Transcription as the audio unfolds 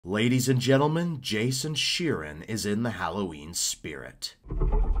Ladies and gentlemen, Jason Sheeran is in the Halloween spirit.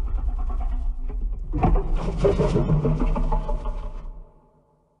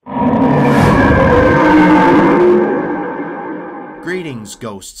 Greetings,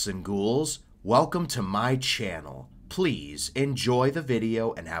 ghosts and ghouls. Welcome to my channel. Please enjoy the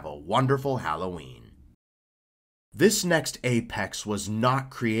video and have a wonderful Halloween. This next Apex was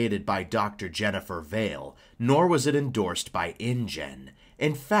not created by Dr. Jennifer Vale, nor was it endorsed by InGen.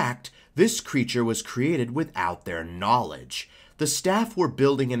 In fact, this creature was created without their knowledge. The staff were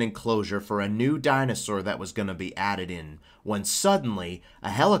building an enclosure for a new dinosaur that was going to be added in, when suddenly a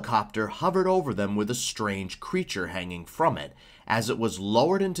helicopter hovered over them with a strange creature hanging from it, as it was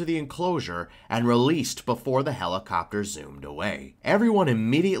lowered into the enclosure and released before the helicopter zoomed away. Everyone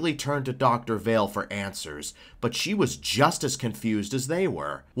immediately turned to Dr. Vale for answers, but she was just as confused as they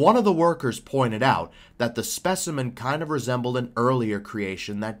were. One of the workers pointed out that the specimen kind of resembled an earlier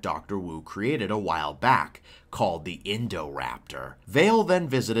creation that Dr. Wu created a while back, called the Indoraptor. Vale then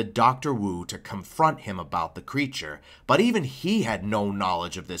visited Dr. Wu to confront him about the creature, but even he had no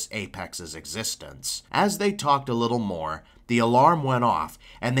knowledge of this Apex's existence. As they talked a little more, the alarm went off,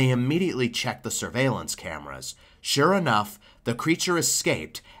 and they immediately checked the surveillance cameras. Sure enough, the creature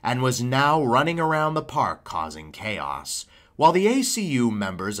escaped and was now running around the park causing chaos. While the ACU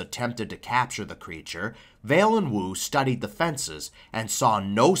members attempted to capture the creature, Vale and Wu studied the fences and saw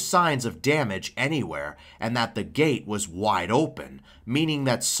no signs of damage anywhere, and that the gate was wide open, meaning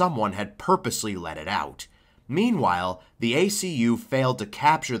that someone had purposely let it out. Meanwhile, the ACU failed to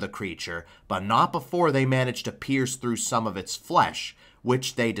capture the creature, but not before they managed to pierce through some of its flesh,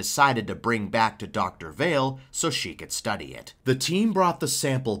 which they decided to bring back to Dr. Vale so she could study it. The team brought the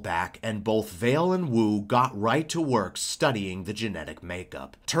sample back, and both Vale and Wu got right to work studying the genetic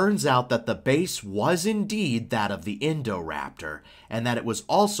makeup. Turns out that the base was indeed that of the Indoraptor, and that it was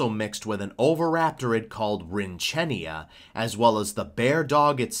also mixed with an oviraptorid called Rinchenia, as well as the bear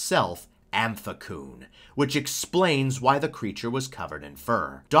dog itself, Amphicoon, which explains why the creature was covered in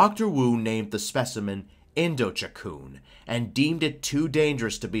fur. Dr. Wu named the specimen Indochicyon and deemed it too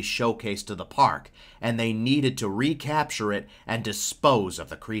dangerous to be showcased to the park, and they needed to recapture it and dispose of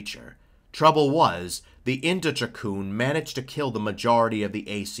the creature. Trouble was, the Indochicyon managed to kill the majority of the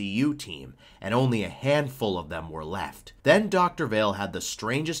ACU team, and only a handful of them were left. Then Dr. Vale had the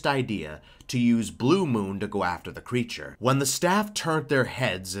strangest idea to use Blue Moon to go after the creature. When the staff turned their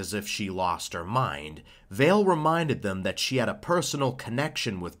heads as if she lost her mind, Vale reminded them that she had a personal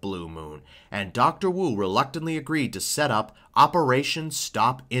connection with Blue Moon, and Dr. Wu reluctantly agreed to set up Operation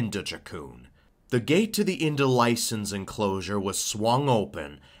Stop Indochicyon. The gate to the Indolyson's enclosure was swung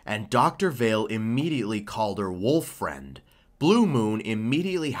open, and Dr. Vale immediately called her wolf friend. Blue Moon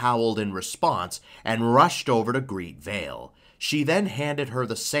immediately howled in response and rushed over to greet Vale. She then handed her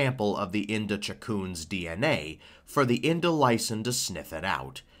the sample of the Indochicyon's DNA for the Indolyson to sniff it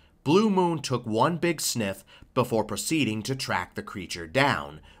out. Blue Moon took one big sniff before proceeding to track the creature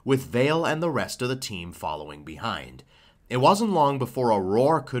down, with Vale and the rest of the team following behind. It wasn't long before a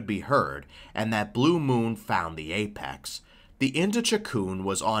roar could be heard, and that Blue Moon found the apex. The Indochicyon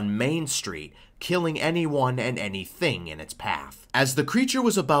was on Main Street, killing anyone and anything in its path. As the creature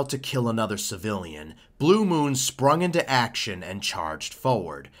was about to kill another civilian, Blue Moon sprung into action and charged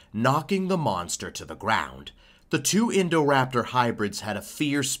forward, knocking the monster to the ground. The two Indoraptor hybrids had a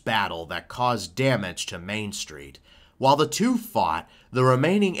fierce battle that caused damage to Main Street. While the two fought, the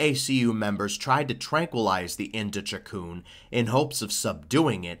remaining ACU members tried to tranquilize the Indochicyon in hopes of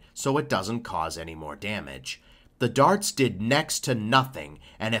subduing it so it doesn't cause any more damage. The darts did next to nothing,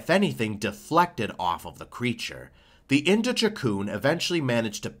 and if anything deflected off of the creature. The Indochicyon eventually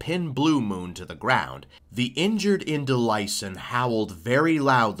managed to pin Blue Moon to the ground. The injured Indolyson howled very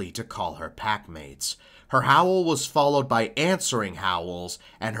loudly to call her packmates. Her howl was followed by answering howls,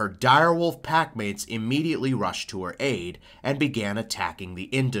 and her direwolf packmates immediately rushed to her aid and began attacking the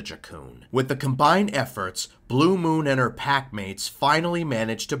Indochicyon. With the combined efforts, Blue Moon and her packmates finally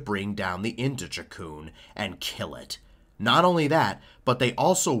managed to bring down the Indochicyon and kill it. Not only that, but they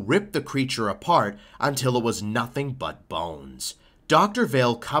also ripped the creature apart until it was nothing but bones. Dr.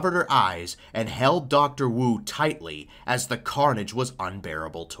 Vale covered her eyes and held Dr. Wu tightly as the carnage was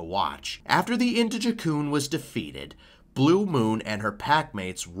unbearable to watch. After the Indochicyon was defeated, Blue Moon and her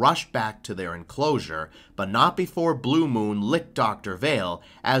packmates rushed back to their enclosure, but not before Blue Moon licked Dr. Vale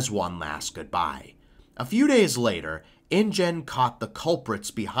as one last goodbye. A few days later, InGen caught the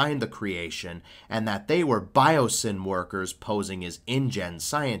culprits behind the creation and that they were Biosyn workers posing as InGen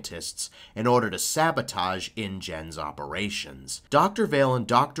scientists in order to sabotage InGen's operations. Dr. Vale and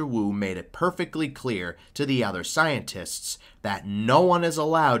Dr. Wu made it perfectly clear to the other scientists that no one is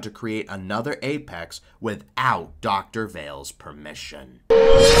allowed to create another Apex without Dr. Vale's permission.